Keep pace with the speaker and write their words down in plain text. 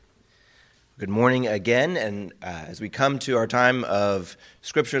Good morning again, and as we come to our time of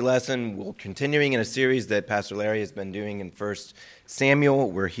scripture lesson, we're continuing in a series that Pastor Larry has been doing in 1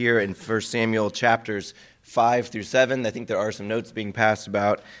 Samuel. We're here in 1 Samuel chapters 5 through 7. I think there are some notes being passed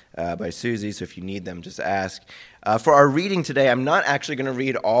about by Susie, so if you need them, just ask. For our reading today, I'm not actually going to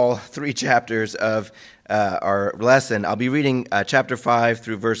read all 3 chapters of our lesson. I'll be reading chapter 5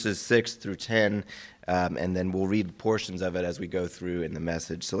 through verses 6 through 10, and then we'll read portions of it as we go through in the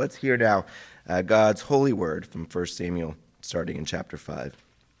message. So let's hear now God's holy word from 1 Samuel, starting in chapter 5.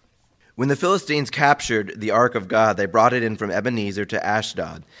 When the Philistines captured the ark of God, they brought it in from Ebenezer to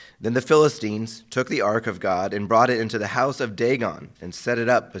Ashdod. Then the Philistines took the ark of God and brought it into the house of Dagon and set it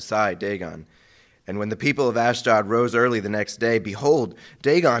up beside Dagon. And when the people of Ashdod rose early the next day, behold,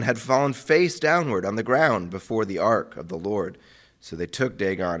 Dagon had fallen face downward on the ground before the ark of the Lord. So they took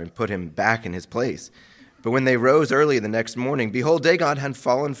Dagon and put him back in his place. But when they rose early the next morning, behold, Dagon had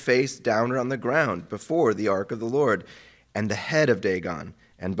fallen face downward on the ground before the ark of the Lord, and the head of Dagon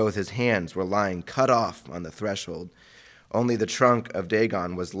and both his hands were lying cut off on the threshold. Only the trunk of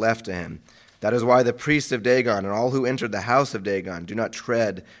Dagon was left to him. That is why the priests of Dagon and all who entered the house of Dagon do not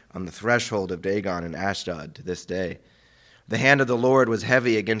tread on the threshold of Dagon in Ashdod to this day. The hand of the Lord was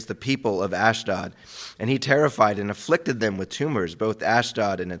heavy against the people of Ashdod, and he terrified and afflicted them with tumors, both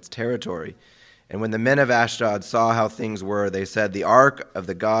Ashdod and its territory. And when the men of Ashdod saw how things were, they said, "The ark of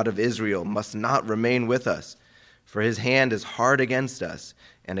the God of Israel must not remain with us, for his hand is hard against us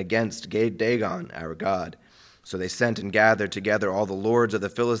and against Dagon, our God." So they sent and gathered together all the lords of the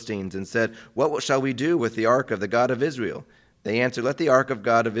Philistines and said, "What shall we do with the ark of the God of Israel?" They answered, "Let the ark of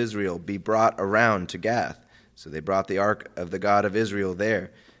God of Israel be brought around to Gath." So they brought the ark of the God of Israel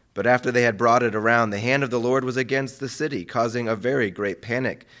there. But after they had brought it around, the hand of the Lord was against the city, causing a very great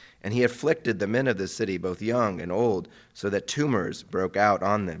panic. And he afflicted the men of the city, both young and old, so that tumors broke out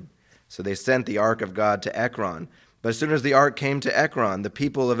on them. So they sent the ark of God to Ekron. But as soon as the ark came to Ekron, the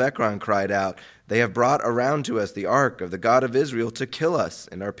people of Ekron cried out, "They have brought around to us the ark of the God of Israel to kill us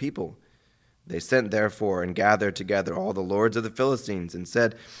and our people." They sent therefore and gathered together all the lords of the Philistines and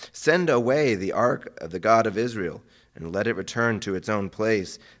said, "Send away the ark of the God of Israel, and let it return to its own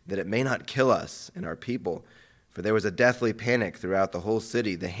place, that it may not kill us and our people." For there was a deathly panic throughout the whole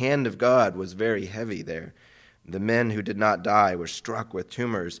city. The hand of God was very heavy there. The men who did not die were struck with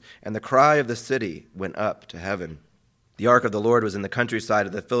tumors, and the cry of the city went up to heaven. The ark of the Lord was in the countryside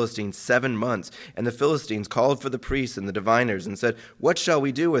of the Philistines 7 months, and the Philistines called for the priests and the diviners and said, "What shall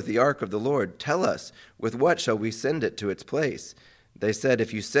we do with the ark of the Lord? Tell us, with what shall we send it to its place?" They said,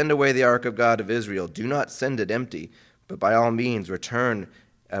 "If you send away the ark of God of Israel, do not send it empty, but by all means return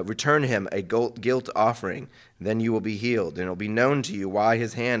him a guilt offering. Then you will be healed, and it will be known to you why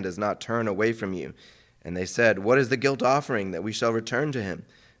his hand does not turn away from you." And they said, "What is the guilt offering that we shall return to him?"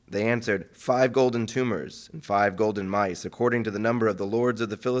 They answered, 5 golden tumors and 5 golden mice, according to the number of the lords of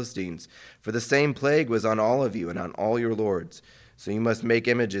the Philistines. For the same plague was on all of you and on all your lords. So you must make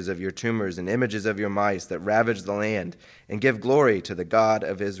images of your tumors and images of your mice that ravage the land, and give glory to the God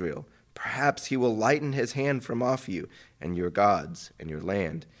of Israel. Perhaps he will lighten his hand from off you and your gods and your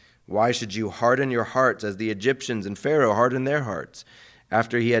land. Why should you harden your hearts as the Egyptians and Pharaoh hardened their hearts?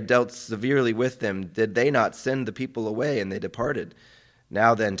 After he had dealt severely with them, did they not send the people away, and they departed?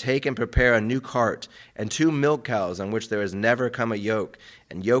 Now then, take and prepare a new cart, and 2 milk cows on which there has never come a yoke,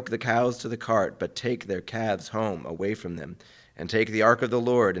 and yoke the cows to the cart, but take their calves home away from them. And take the ark of the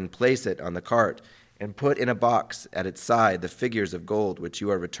Lord, and place it on the cart, and put in a box at its side the figures of gold which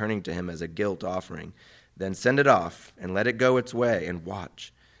you are returning to him as a guilt offering. Then send it off, and let it go its way, and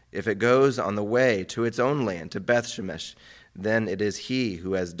watch. If it goes on the way to its own land, to Bethshemesh, then it is he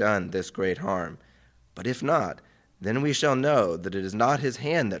who has done this great harm. But if not, then we shall know that it is not his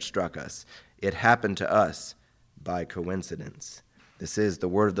hand that struck us. It happened to us by coincidence. This is the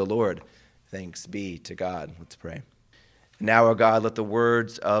word of the Lord. Thanks be to God. Let's pray. And now, O God, let the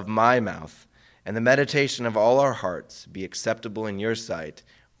words of my mouth and the meditation of all our hearts be acceptable in your sight,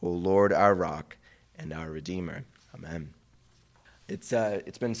 O Lord, our rock and our Redeemer. Amen.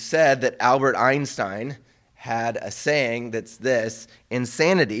 It's been said that Albert Einstein had a saying that's this: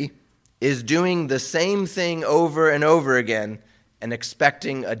 insanity is doing the same thing over and over again and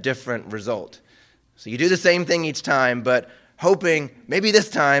expecting a different result. So you do the same thing each time, but hoping maybe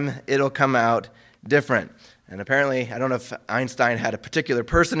this time it'll come out different. And apparently, I don't know if Einstein had a particular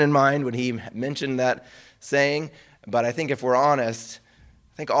person in mind when he mentioned that saying, but I think if we're honest,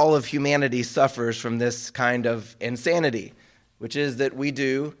 I think all of humanity suffers from this kind of insanity, which is that we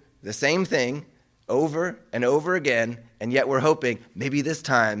do the same thing over and over again, and yet we're hoping maybe this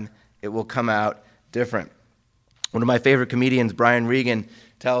time it will come out different. One of my favorite comedians, Brian Regan,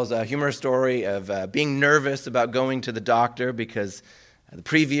 tells a humorous story of being nervous about going to the doctor because the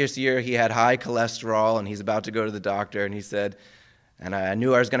previous year he had high cholesterol and he's about to go to the doctor, and he said, and I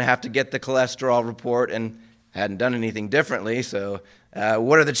knew I was going to have to get the cholesterol report and hadn't done anything differently, so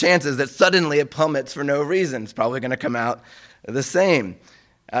what are the chances that suddenly it plummets for no reason? It's probably going to come out the same.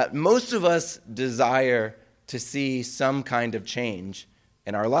 Most of us desire to see some kind of change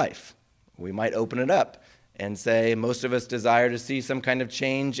in our life. We might open it up and say most of us desire to see some kind of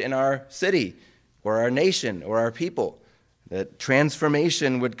change in our city or our nation or our people, that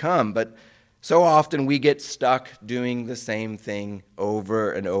transformation would come. But so often we get stuck doing the same thing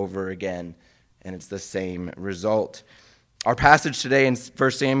over and over again, and it's the same result. Our passage today in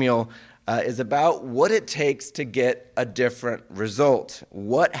 1 Samuel is about what it takes to get a different result.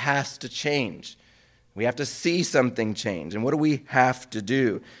 What has to change? We have to see something change. And what do we have to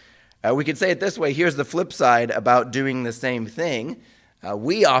do? We could say it this way. Here's the flip side about doing the same thing.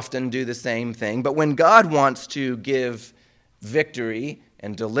 We often do the same thing, but when God wants to give victory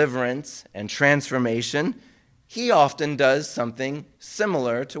and deliverance and transformation, he often does something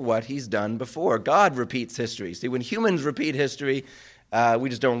similar to what he's done before. God repeats history. See, when humans repeat history, we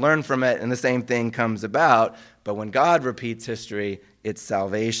just don't learn from it, and the same thing comes about. But when God repeats history, it's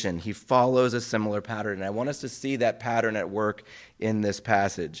salvation. He follows a similar pattern, and I want us to see that pattern at work in this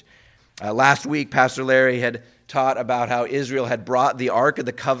passage. Last week, Pastor Larry had taught about how Israel had brought the Ark of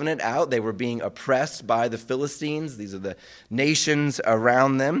the Covenant out. They were being oppressed by the Philistines. These are the nations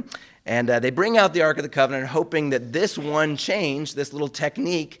around them. And they bring out the Ark of the Covenant, hoping that this one change, this little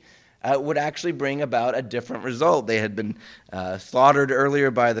technique, would actually bring about a different result. They had been slaughtered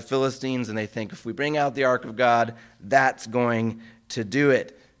earlier by the Philistines, and they think if we bring out the Ark of God, that's going to do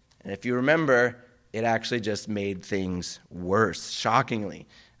it. And if you remember, it actually just made things worse, shockingly.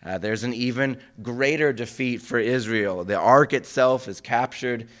 There's an even greater defeat for Israel. The ark itself is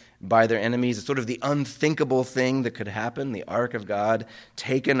captured by their enemies. It's sort of the unthinkable thing that could happen, the ark of God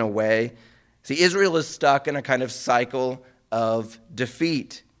taken away. See, Israel is stuck in a kind of cycle of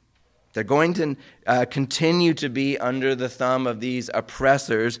defeat. They're going to continue to be under the thumb of these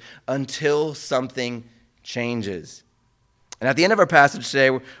oppressors until something changes. And at the end of our passage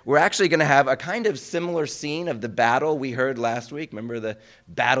today, we're actually going to have a kind of similar scene of the battle we heard last week. Remember the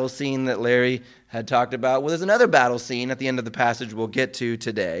battle scene that Larry had talked about? Well, there's another battle scene at the end of the passage we'll get to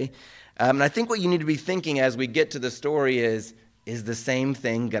today. And I think what you need to be thinking as we get to the story is the same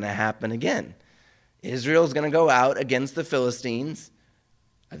thing going to happen again? Israel's going to go out against the Philistines.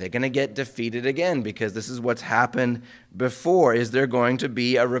 Are they going to get defeated again? Because this is what's happened before. Is there going to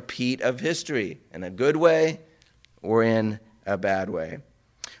be a repeat of history in a good way or in a bad way?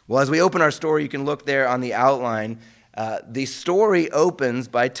 Well, as we open our story, you can look there on the outline. The story opens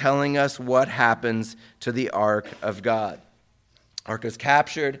by telling us what happens to the Ark of God. Ark is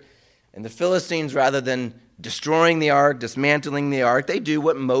captured, and the Philistines, rather than destroying the ark, dismantling the ark, they do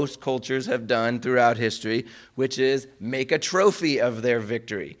what most cultures have done throughout history, which is make a trophy of their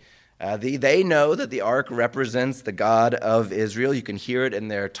victory. They know that the ark represents the God of Israel. You can hear it in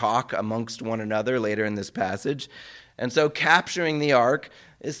their talk amongst one another later in this passage. And so capturing the ark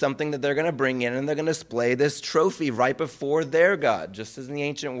is something that they're going to bring in, and they're going to display this trophy right before their God. Just as in the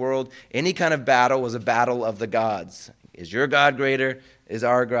ancient world, any kind of battle was a battle of the gods. Is your God greater? Is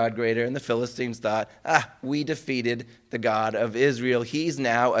our God greater? And the Philistines thought, we defeated the God of Israel. He's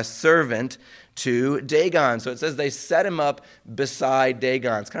now a servant to Dagon. So it says they set him up beside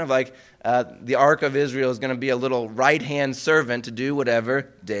Dagon. It's kind of like the Ark of Israel is going to be a little right-hand servant to do whatever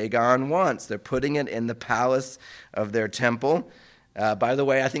Dagon wants. They're putting it in the palace of their temple. By the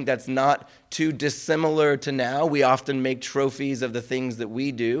way, I think that's not too dissimilar to now. We often make trophies of the things that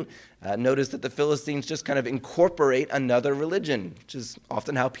we do. Notice that the Philistines just kind of incorporate another religion, which is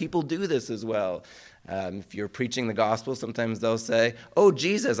often how people do this as well. If you're preaching the gospel, sometimes they'll say, oh,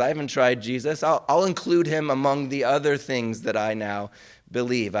 Jesus, I haven't tried Jesus. I'll include him among the other things that I now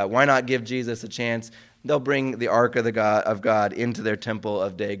believe. Why not give Jesus a chance? They'll bring the Ark of God into their temple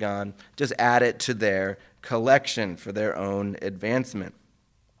of Dagon, just add it to their collection for their own advancement.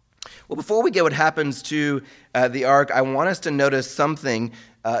 Well, before we get what happens to the ark, I want us to notice something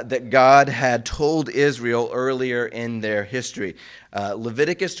that God had told Israel earlier in their history.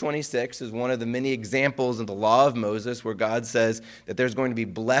 Leviticus 26 is one of the many examples in the law of Moses where God says that there's going to be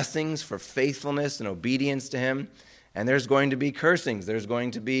blessings for faithfulness and obedience to him, and there's going to be cursings. There's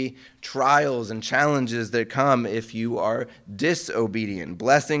going to be trials and challenges that come if you are disobedient.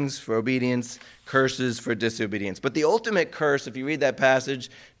 Blessings for obedience, curses for disobedience. But the ultimate curse, if you read that passage,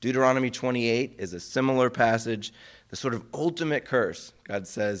 Deuteronomy 28 is a similar passage. The sort of ultimate curse, God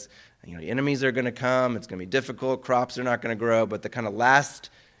says, the enemies are going to come, it's going to be difficult, crops are not going to grow, but the kind of last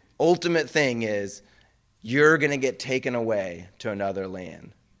ultimate thing is you're going to get taken away to another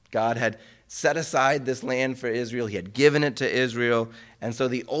land. God had set aside this land for Israel. He had given it to Israel. And so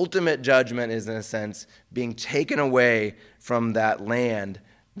the ultimate judgment is, in a sense, being taken away from that land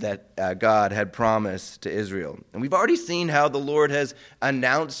that God had promised to Israel. And we've already seen how the Lord has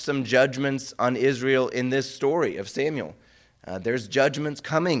announced some judgments on Israel in this story of Samuel. There's judgments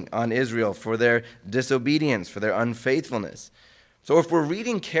coming on Israel for their disobedience, for their unfaithfulness. So if we're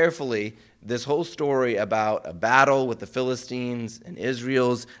reading carefully this whole story about a battle with the Philistines and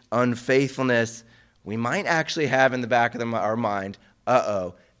Israel's unfaithfulness, we might actually have in the back of our mind,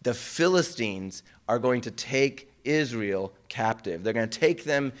 the Philistines are going to take Israel captive. They're going to take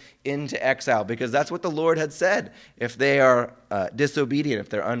them into exile because that's what the Lord had said. If they are disobedient, if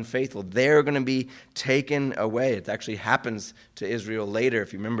they're unfaithful, they're going to be taken away. It actually happens to Israel later,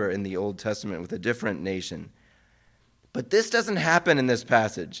 if you remember, in the Old Testament with a different nation. But this doesn't happen in this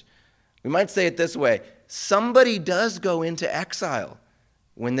passage. We might say it this way. Somebody does go into exile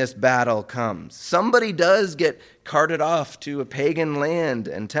when this battle comes. Somebody does get carted off to a pagan land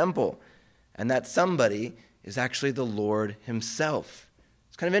and temple. And that somebody is actually the Lord himself.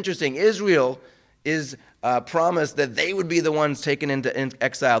 It's kind of interesting. Israel is promised that they would be the ones taken into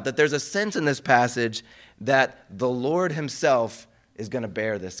exile, that there's a sense in this passage that the Lord himself is going to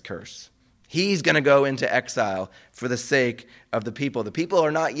bear this curse. He's going to go into exile for the sake of the people. The people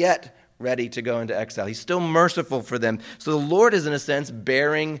are not yet ready to go into exile. He's still merciful for them. So the Lord is, in a sense,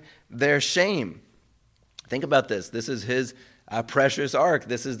 bearing their shame. Think about this. This is his precious ark.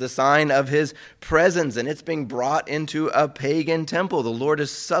 This is the sign of his presence, and it's being brought into a pagan temple. The Lord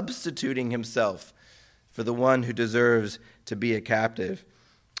is substituting himself for the one who deserves to be a captive.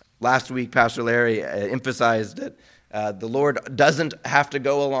 Last week, Pastor Larry emphasized that the Lord doesn't have to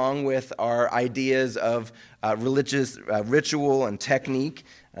go along with our ideas of religious ritual and technique.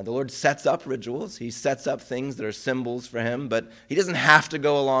 The Lord sets up rituals. He sets up things that are symbols for him, but he doesn't have to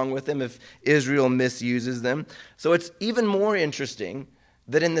go along with them if Israel misuses them. So it's even more interesting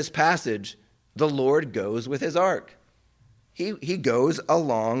that in this passage, the Lord goes with his ark. He goes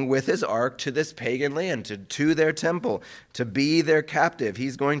along with his ark to this pagan land, to their temple, to be their captive.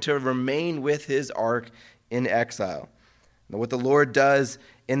 He's going to remain with his ark in exile. Now, what the Lord does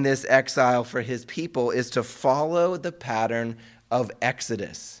in this exile for his people is to follow the pattern of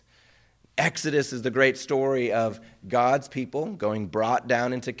Exodus. Exodus is the great story of God's people going brought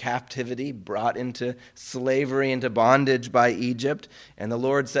down into captivity, brought into slavery, into bondage by Egypt. And the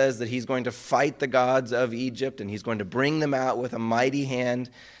Lord says that he's going to fight the gods of Egypt, and he's going to bring them out with a mighty hand,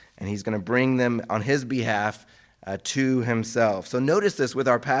 and he's going to bring them on his behalf to himself. So notice this with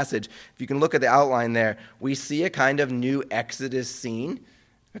our passage. If you can look at the outline there, we see a kind of new Exodus scene,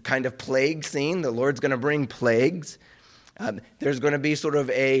 a kind of plague scene. The Lord's going to bring plagues. There's going to be sort of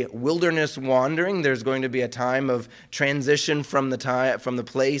a wilderness wandering. There's going to be a time of transition from the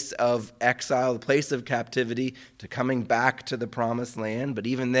place of exile, the place of captivity, to coming back to the promised land. But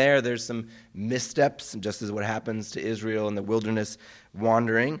even there's some missteps, just as what happens to Israel in the wilderness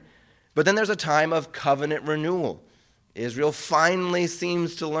wandering. But then there's a time of covenant renewal. Israel finally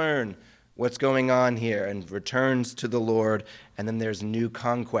seems to learn what's going on here and returns to the Lord. And then there's new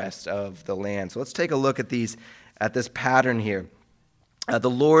conquest of the land. So let's take a look at this pattern here. The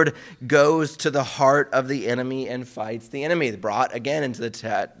Lord goes to the heart of the enemy and fights the enemy. Brought again into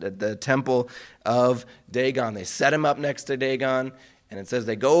the temple of Dagon. They set him up next to Dagon, and it says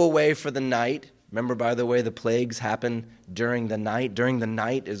they go away for the night. Remember, by the way, the plagues happen during the night. During the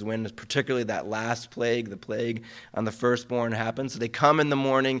night is when particularly that last plague, the plague on the firstborn, happens. So they come in the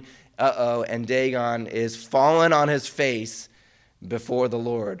morning, and Dagon is fallen on his face before the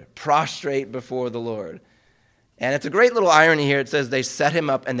Lord, prostrate before the Lord. And it's a great little irony here. It says they set him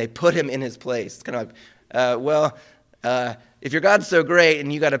up and they put him in his place. It's kind of like, if your God's so great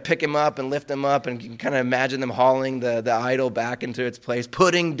and you got to pick him up and lift him up, and you can kind of imagine them hauling the idol back into its place,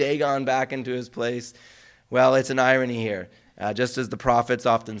 putting Dagon back into his place. Well, it's an irony here. Just as the prophets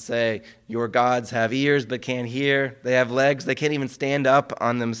often say, your gods have ears but can't hear. They have legs. They can't even stand up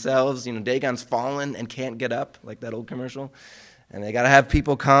on themselves. Dagon's fallen and can't get up, like that old commercial. And they got to have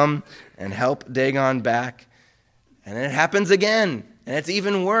people come and help Dagon back. And then it happens again, and it's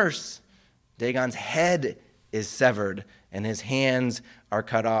even worse. Dagon's head is severed, and his hands are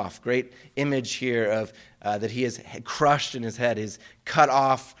cut off. Great image here of that he is crushed in his head. He's cut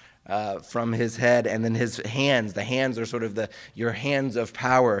off from his head, and then his hands. The hands are sort of your hands of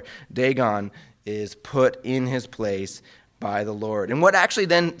power. Dagon is put in his place by the Lord. And what actually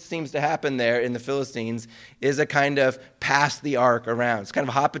then seems to happen there in the Philistines is a kind of pass the ark around. It's kind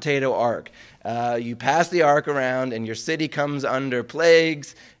of a hot potato ark. You pass the ark around and your city comes under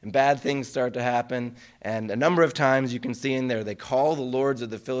plagues and bad things start to happen. And a number of times you can see in there, they call the lords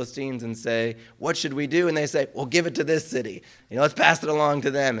of the Philistines and say, what should we do? And they say, well, give it to this city. Let's pass it along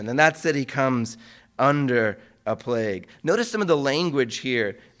to them. And then that city comes under a plague. Notice some of the language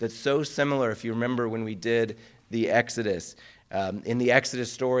here that's so similar if you remember when we did the Exodus. In the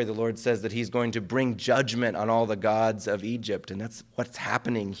Exodus story, the Lord says that he's going to bring judgment on all the gods of Egypt, and that's what's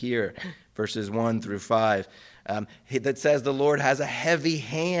happening here, verses 1 through 5. That says the Lord has a heavy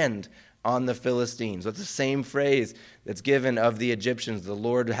hand on the Philistines. That's the same phrase that's given of the Egyptians. The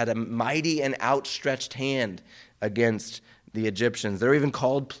Lord had a mighty and outstretched hand against the Egyptians. They're even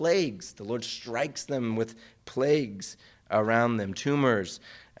called plagues. The Lord strikes them with plagues around them, tumors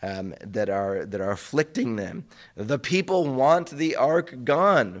that are afflicting them. The people want the ark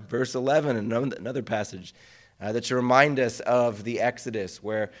gone. Verse 11, another passage that should remind us of the Exodus,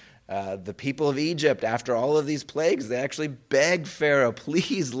 where the people of Egypt, after all of these plagues, they actually beg Pharaoh,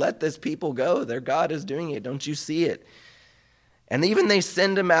 please let this people go. Their God is doing it. Don't you see it? And even they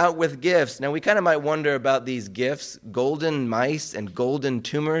send him out with gifts. Now, we kind of might wonder about these gifts. Golden mice and golden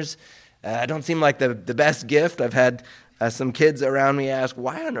tumors don't seem like the best gift. I've had some kids around me ask,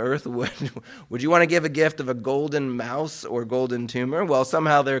 why on earth would you want to give a gift of a golden mouse or golden tumor? Well,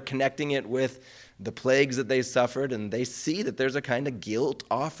 somehow they're connecting it with the plagues that they suffered, and they see that there's a kind of guilt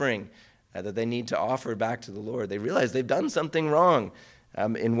offering that they need to offer back to the Lord. They realize they've done something wrong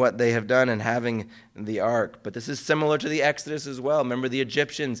in what they have done in having the ark. But this is similar to the Exodus as well. Remember, the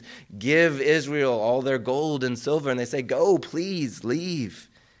Egyptians give Israel all their gold and silver, and they say, go, please, leave.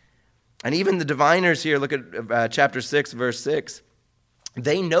 And even the diviners here, look at chapter 6, verse 6.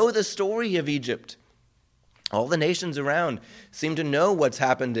 They know the story of Egypt. All the nations around seem to know what's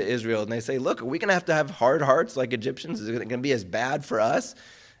happened to Israel. And they say, look, are we going to have hard hearts like Egyptians? Is it going to be as bad for us?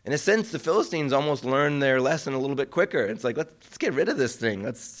 In a sense, the Philistines almost learned their lesson a little bit quicker. It's like, let's get rid of this thing.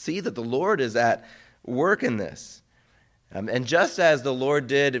 Let's see that the Lord is at work in this. And just as the Lord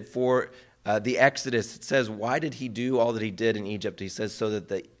did for the Exodus, it says, why did he do all that he did in Egypt? He says, so that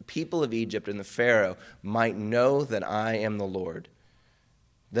the people of Egypt and the Pharaoh might know that I am the Lord.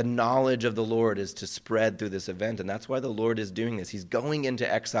 The knowledge of the Lord is to spread through this event, and that's why the Lord is doing this. He's going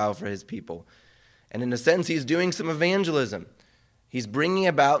into exile for his people. And in a sense, he's doing some evangelism. He's bringing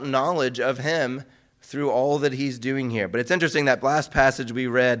about knowledge of him through all that he's doing here. But it's interesting, that last passage we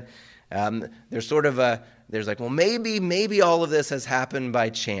read, there's like, well, maybe all of this has happened by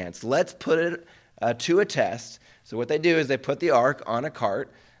chance. Let's put it to a test. So what they do is they put the ark on a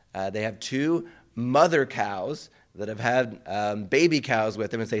cart. They have two mother cows that have had baby cows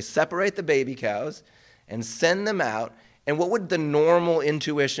with them, and say, separate the baby cows and send them out. And what would the normal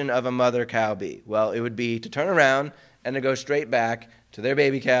intuition of a mother cow be? Well, it would be to turn around and to go straight back to their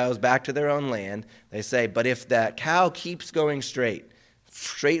baby cows, back to their own land. They say, but if that cow keeps going straight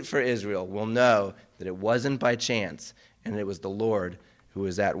for Israel, we'll know that it wasn't by chance, and it was the Lord who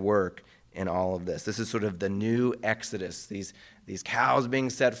was at work in all of this. This is sort of the new Exodus, these cows being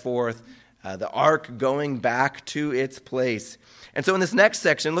set forth, the ark going back to its place. And so in this next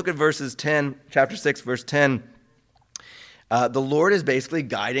section, look at verses 10, chapter 6, verse 10. The Lord is basically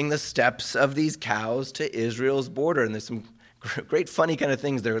guiding the steps of these cows to Israel's border. And there's some great funny kind of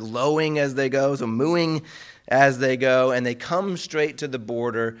things. They're lowing as they go, so mooing as they go, and they come straight to the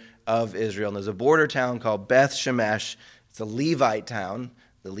border of Israel. And there's a border town called Beth Shemesh. It's a Levite town.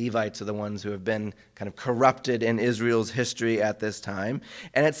 The Levites are the ones who have been kind of corrupted in Israel's history at this time.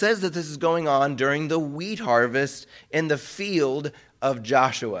 And it says that this is going on during the wheat harvest in the field of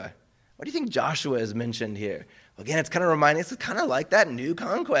Joshua. What do you think Joshua is mentioned here? Again, it's kind of reminding us, it's kind of like that new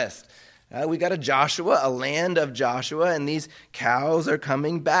conquest. We got a Joshua, a land of Joshua, and these cows are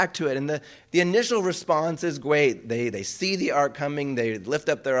coming back to it. And the initial response is great. They see the ark coming. They lift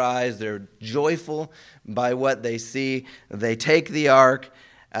up their eyes. They're joyful by what they see. They take the ark.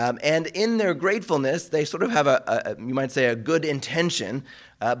 And in their gratefulness, they sort of have you might say, a good intention,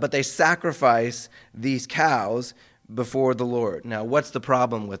 but they sacrifice these cows before the Lord. Now, what's the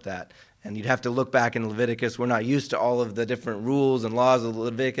problem with that? And you'd have to look back in Leviticus. We're not used to all of the different rules and laws of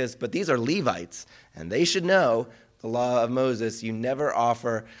Leviticus, but these are Levites, and they should know the law of Moses. You never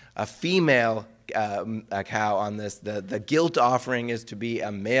offer a female a cow on this. The guilt offering is to be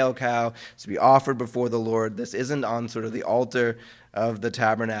a male cow. It's to be offered before the Lord. This isn't on sort of the altar of the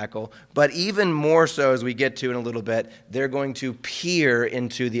tabernacle. But even more so, as we get to in a little bit, they're going to peer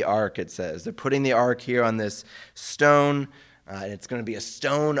into the ark, it says. They're putting the ark here on this stone And it's going to be a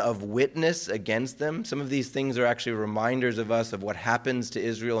stone of witness against them. Some of these things are actually reminders of us of what happens to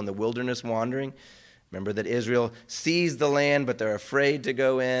Israel in the wilderness wandering. Remember that Israel sees the land, but they're afraid to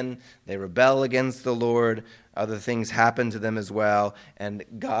go in. They rebel against the Lord. Other things happen to them as well. And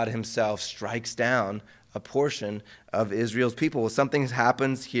God himself strikes down a portion of Israel's people. Well, something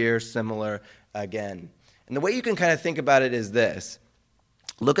happens here similar again. And the way you can kind of think about it is this.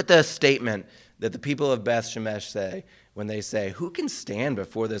 Look at the statement that the people of Beth Shemesh say when they say, who can stand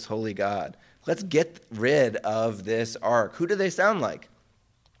before this holy God? Let's get rid of this ark. Who do they sound like?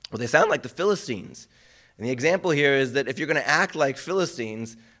 Well, they sound like the Philistines. And the example here is that if you're going to act like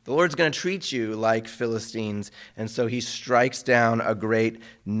Philistines, the Lord's going to treat you like Philistines. And so he strikes down a great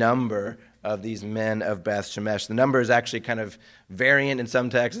number of these men of Beth Shemesh. The number is actually kind of variant in some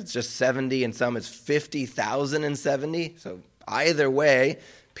texts. It's just 70, and some it's 50,070. So either way,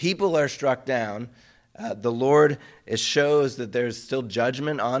 people are struck down. The Lord shows that there's still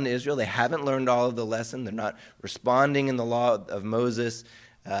judgment on Israel. They haven't learned all of the lesson. They're not responding in the law of Moses.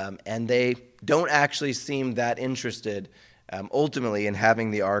 And they don't actually seem that interested ultimately in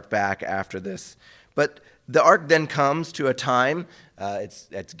having the ark back after this. But the ark then comes to a time,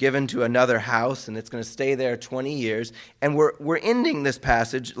 it's given to another house, and it's going to stay there 20 years. And we're ending this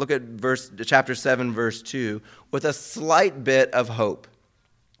passage, look at chapter 7, verse 2, with a slight bit of hope.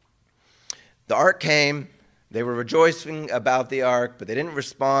 The ark came, they were rejoicing about the ark, but they didn't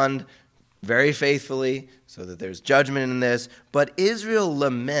respond very faithfully, so that there's judgment in this. But Israel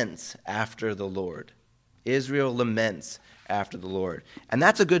laments after the Lord. Israel laments after the Lord. And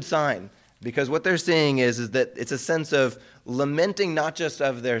that's a good sign, because what they're saying is that it's a sense of lamenting not just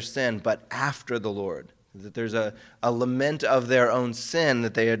of their sin, but after the Lord. That there's a lament of their own sin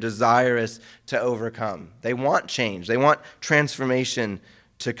that they are desirous to overcome. They want change. They want transformation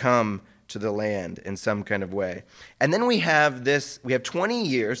to come to the land in some kind of way. And then we have 20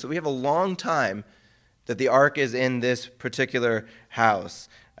 years, so we have a long time that the ark is in this particular house.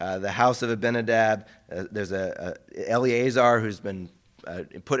 The house of Abinadab, there's a Eleazar who's been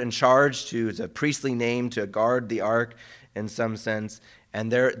put in charge it's a priestly name to guard the ark in some sense. And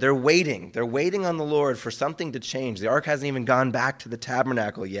they're waiting. They're waiting on the Lord for something to change. The ark hasn't even gone back to the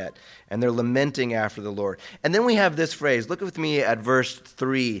tabernacle yet. And they're lamenting after the Lord. And then we have this phrase. Look with me at verse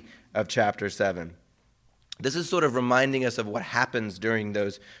 3 of chapter 7. This is sort of reminding us of what happens during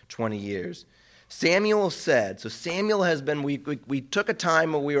those 20 years. Samuel said, so Samuel has been, we took a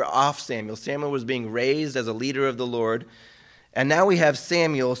time when we were off Samuel. Samuel was being raised as a leader of the Lord. And now we have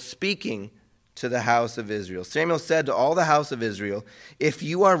Samuel speaking to the house of Israel. Samuel said to all the house of Israel, if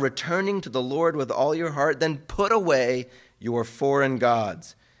you are returning to the Lord with all your heart, then put away your foreign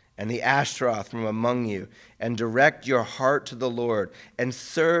gods and the Ashtaroth from among you, and direct your heart to the Lord, and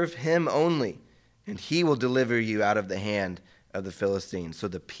serve him only, and he will deliver you out of the hand of the Philistines. So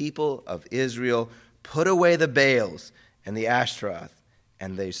the people of Israel put away the Baals and the Ashtaroth,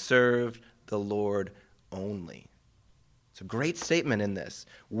 and they served the Lord only. It's a great statement in this.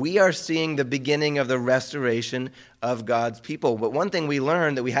 We are seeing the beginning of the restoration of God's people. But one thing we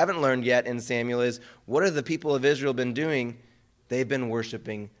learned that we haven't learned yet in Samuel is, what have the people of Israel been doing? They've been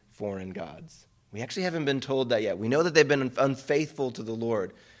worshiping foreign gods. We actually haven't been told that yet. We know that they've been unfaithful to the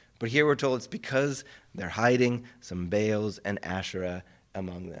Lord. But here we're told it's because they're hiding some Baals and Asherah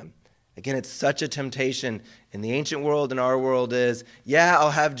among them. Again, it's such a temptation in the ancient world and our world is, yeah, I'll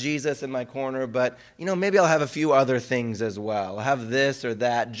have Jesus in my corner, but maybe I'll have a few other things as well. I'll have this or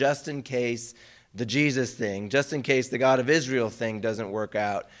that just in case the Jesus thing, just in case the God of Israel thing doesn't work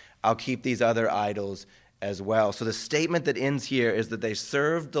out. I'll keep these other idols as well. So the statement that ends here is that they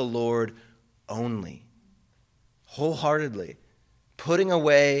served the Lord only, wholeheartedly, putting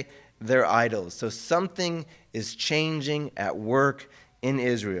away their idols. So something is changing at work in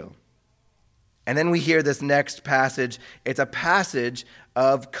Israel. And then we hear this next passage. It's a passage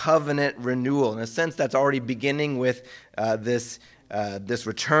of covenant renewal. In a sense, that's already beginning with this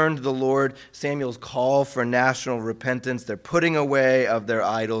return to the Lord, Samuel's call for national repentance. They're putting away of their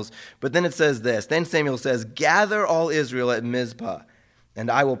idols. But then it says this. Then Samuel says, gather all Israel at Mizpah, and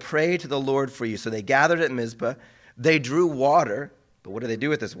I will pray to the Lord for you. So they gathered at Mizpah. They drew water. But what do they do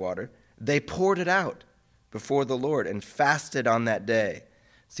with this water? They poured it out before the Lord and fasted on that day.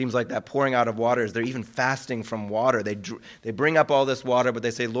 Seems like that pouring out of water is they're even fasting from water. They bring up all this water, but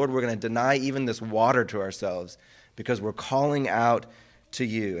they say, Lord, we're going to deny even this water to ourselves because we're calling out to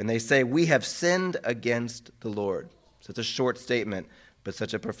you. And they say, we have sinned against the Lord. So it's a short statement, but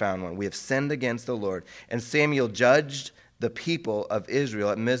such a profound one. We have sinned against the Lord. And Samuel judged the people of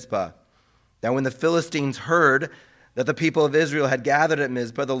Israel at Mizpah. Now when the Philistines heard that the people of Israel had gathered at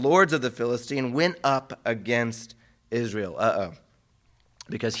Mizpah, the lords of the Philistine went up against Israel.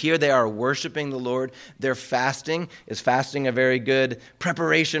 Because here they are worshiping the Lord. Their fasting. Is fasting a very good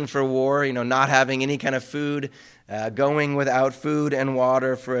preparation for war? Not having any kind of food, going without food and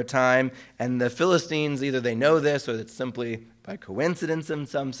water for a time. And the Philistines, either they know this or it's simply by coincidence in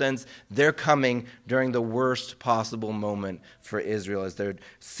some sense, they're coming during the worst possible moment for Israel as they're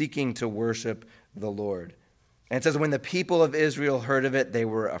seeking to worship the Lord. And it says, when the people of Israel heard of it, they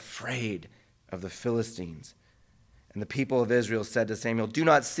were afraid of the Philistines. And the people of Israel said to Samuel, do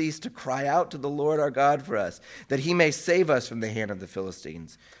not cease to cry out to the Lord our God for us, that he may save us from the hand of the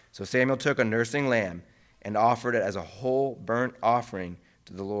Philistines. So Samuel took a nursing lamb and offered it as a whole burnt offering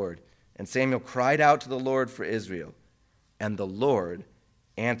to the Lord. And Samuel cried out to the Lord for Israel, and the Lord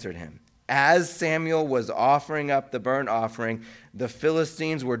answered him. As Samuel was offering up the burnt offering, the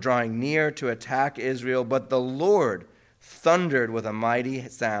Philistines were drawing near to attack Israel, but the Lord thundered with a mighty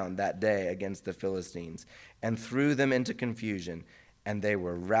sound that day against the Philistines and threw them into confusion, and they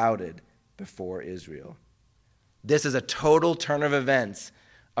were routed before Israel. This is a total turn of events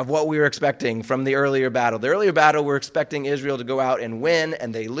of what we were expecting from the earlier battle. The earlier battle, we're expecting Israel to go out and win,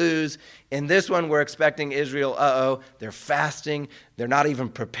 and they lose. In this one, we're expecting Israel, they're fasting. They're not even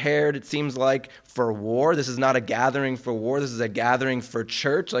prepared, it seems like, for war. This is not a gathering for war. This is a gathering for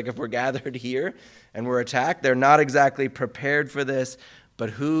church, like if we're gathered here and we're attacked. They're not exactly prepared for this.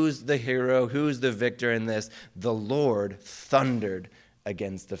 But who's the hero? Who's the victor in this? The Lord thundered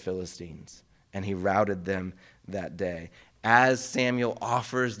against the Philistines, and he routed them that day. As Samuel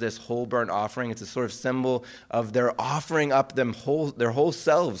offers this whole burnt offering, it's a sort of symbol of their offering up their whole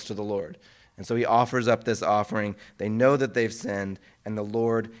selves to the Lord. And so he offers up this offering. They know that they've sinned, and the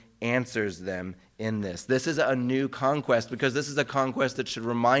Lord answers them in this. This is a new conquest, because this is a conquest that should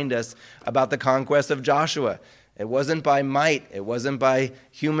remind us about the conquest of Joshua. It wasn't by might, it wasn't by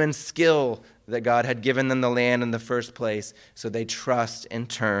human skill that God had given them the land in the first place. So they trust and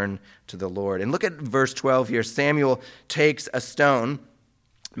turn to the Lord. And look at verse 12 here. Samuel takes a stone.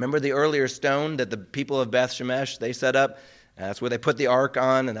 Remember the earlier stone that the people of Beth Shemesh, they set up? That's where they put the ark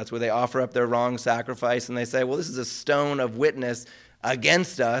on, and that's where they offer up their wrong sacrifice. And they say, well, this is a stone of witness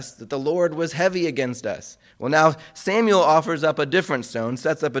against us, that the Lord was heavy against us. Well, now Samuel offers up a different stone,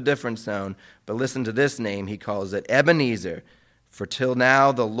 sets up a different stone, but listen to this name. He calls it Ebenezer, for till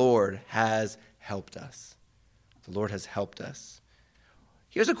now the Lord has helped us. The Lord has helped us.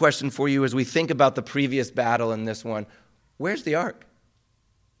 Here's a question for you as we think about the previous battle in this one. Where's the ark?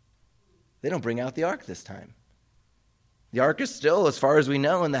 They don't bring out the ark this time. The ark is still, as far as we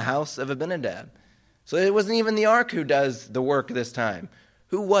know, in the house of Abinadab. So it wasn't even the ark who does the work this time.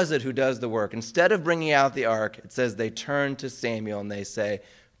 Who was it who does the work? Instead of bringing out the ark, it says they turn to Samuel and they say,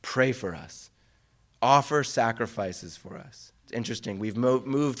 pray for us. Offer sacrifices for us. It's interesting. We've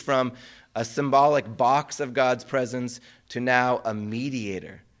moved from a symbolic box of God's presence to now a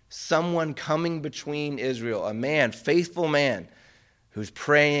mediator. Someone coming between Israel, a man, faithful man, who's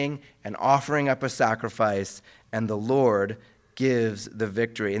praying and offering up a sacrifice, and the Lord gives the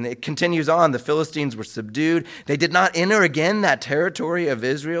victory. And it continues on. The Philistines were subdued. They did not enter again that territory of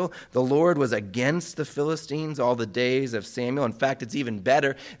Israel. The Lord was against the Philistines all the days of Samuel. In fact, it's even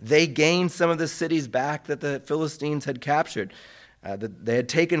better. They gained some of the cities back that the Philistines had captured, that they had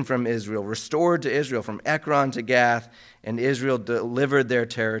taken from Israel, restored to Israel from Ekron to Gath, and Israel delivered their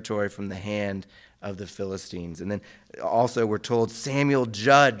territory from the hand of the Philistines. And then also we're told Samuel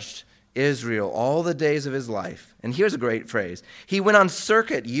judged Israel all the days of his life. And here's a great phrase. He went on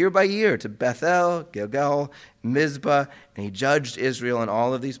circuit year by year to Bethel, Gilgal, Mizpah, and he judged Israel in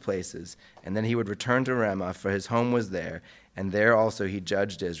all of these places. And then he would return to Ramah, for his home was there. And there also he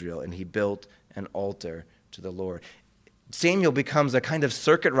judged Israel, and he built an altar to the Lord. Samuel becomes a kind of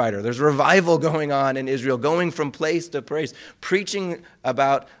circuit rider. There's revival going on in Israel, going from place to place, preaching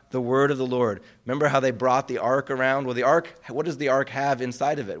about the word of the Lord. Remember how they brought the ark around? Well, the ark, what does the ark have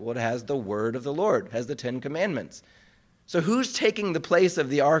inside of it? Well, it has the word of the Lord. It has the 10 Commandments. So who's taking the place of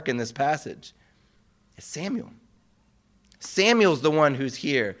the ark in this passage? It's Samuel. Samuel's the one who's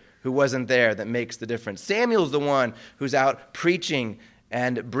here, who wasn't there, that makes the difference. Samuel's the one who's out preaching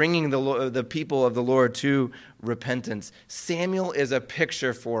and bringing the people of the Lord to repentance. Samuel is a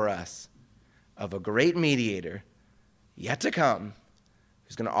picture for us of a great mediator yet to come,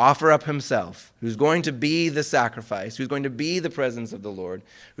 who's going to offer up himself, who's going to be the sacrifice, who's going to be the presence of the Lord,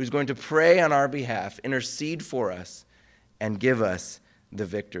 who's going to pray on our behalf, intercede for us, and give us the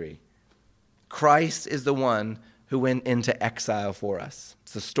victory. Christ is the one who went into exile for us.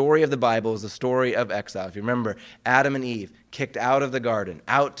 It's the story of the Bible is the story of exile. If you remember, Adam and Eve kicked out of the garden,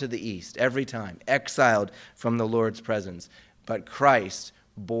 out to the east every time, exiled from the Lord's presence. But Christ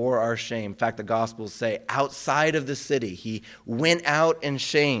bore our shame. In fact, the Gospels say outside of the city, he went out in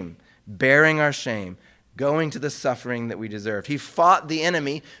shame, bearing our shame, going to the suffering that we deserve. He fought the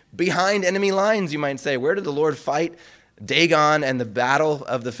enemy behind enemy lines, you might say. Where did the Lord fight Dagon and the battle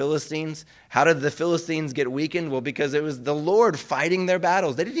of the Philistines? How did the Philistines get weakened? Well, because it was the Lord fighting their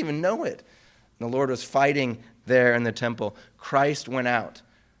battles. They didn't even know it. The Lord was fighting there in the temple. Christ went out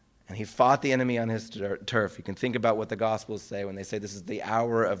and he fought the enemy on his turf. You can think about what the Gospels say when they say this is the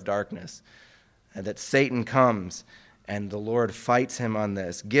hour of darkness, and that Satan comes and the Lord fights him on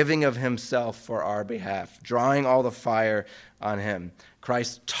this, giving of himself for our behalf, drawing all the fire on him.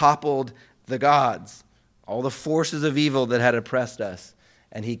 Christ toppled the gods, all the forces of evil that had oppressed us,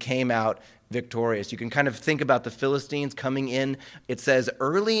 and he came out victorious. You can kind of think about the Philistines coming in, it says,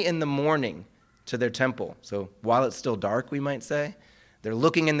 early in the morning to their temple. So while it's still dark, we might say, they're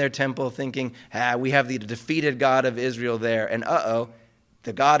looking in their temple thinking, we have the defeated God of Israel there. And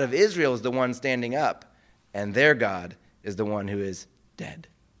the God of Israel is the one standing up, and their God is the one who is dead.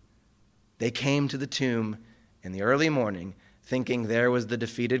 They came to the tomb in the early morning thinking there was the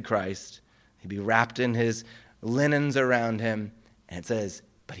defeated Christ. He'd be wrapped in his linens around him. And it says,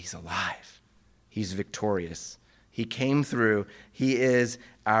 but he's alive. He's victorious. He came through. He is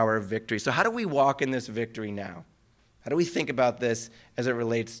our victory. So how do we walk in this victory now? How do we think about this as it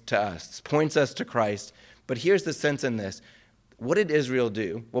relates to us? This points us to Christ. But here's the sense in this. What did Israel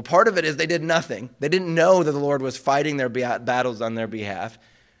do? Well, part of it is they did nothing. They didn't know that the Lord was fighting their battles on their behalf,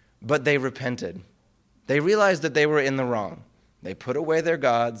 but they repented. They realized that they were in the wrong. They put away their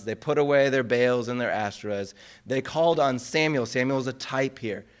gods. They put away their Baals and their Ashtoreths. They called on Samuel. Samuel is a type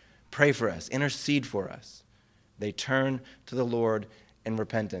here. Pray for us. Intercede for us. They turn to the Lord in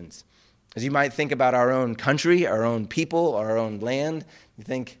repentance. As you might think about our own country, our own people, our own land, you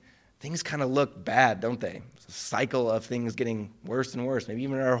think things kind of look bad, don't they? It's a cycle of things getting worse and worse, maybe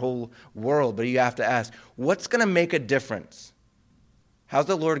even our whole world. But you have to ask, what's going to make a difference? How's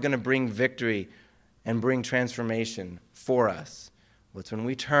the Lord going to bring victory and bring transformation for us? Well, it's when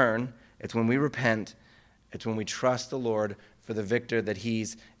we turn, it's when we repent, it's when we trust the Lord for the victor that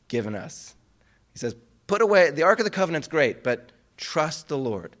he's given us. He says, put away, the Ark of the Covenant's great, but trust the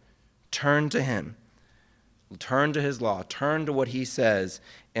Lord. Turn to him. Turn to his law. Turn to what he says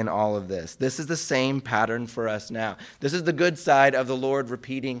in all of this. This is the same pattern for us now. This is the good side of the Lord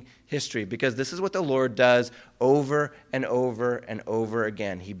repeating history, because this is what the Lord does over and over and over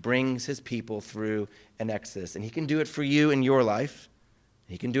again. He brings his people through an exodus, and he can do it for you in your life.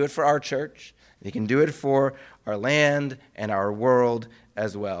 He can do it for our church. He can do it for our land and our world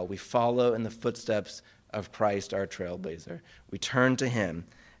as well. We follow in the footsteps of Christ, our trailblazer. We turn to him.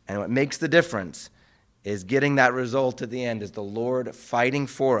 And what makes the difference is getting that result at the end is the Lord fighting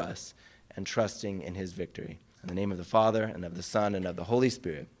for us and trusting in his victory. In the name of the Father, and of the Son, and of the Holy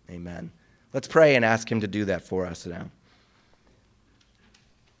Spirit, amen. Let's pray and ask him to do that for us now.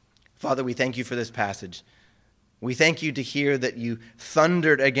 Father, we thank you for this passage. We thank you to hear that you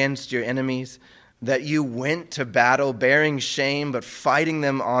thundered against your enemies, that you went to battle bearing shame but fighting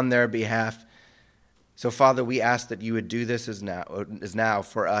them on their behalf. So, Father, we ask that you would do this as now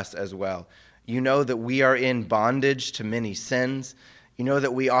for us as well. You know that we are in bondage to many sins. You know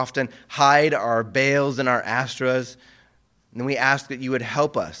that we often hide our Baals and our Ashtoreths. And we ask that you would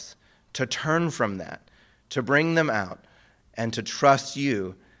help us to turn from that, to bring them out, and to trust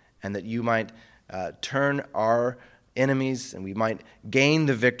you, and that you might turn our enemies and we might gain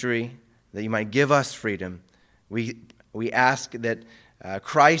the victory, that you might give us freedom. We ask that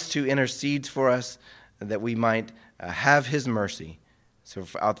Christ, who intercedes for us, that we might have his mercy. So,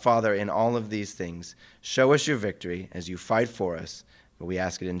 Father, in all of these things, show us your victory as you fight for us. But we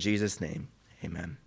ask it in Jesus' name. Amen.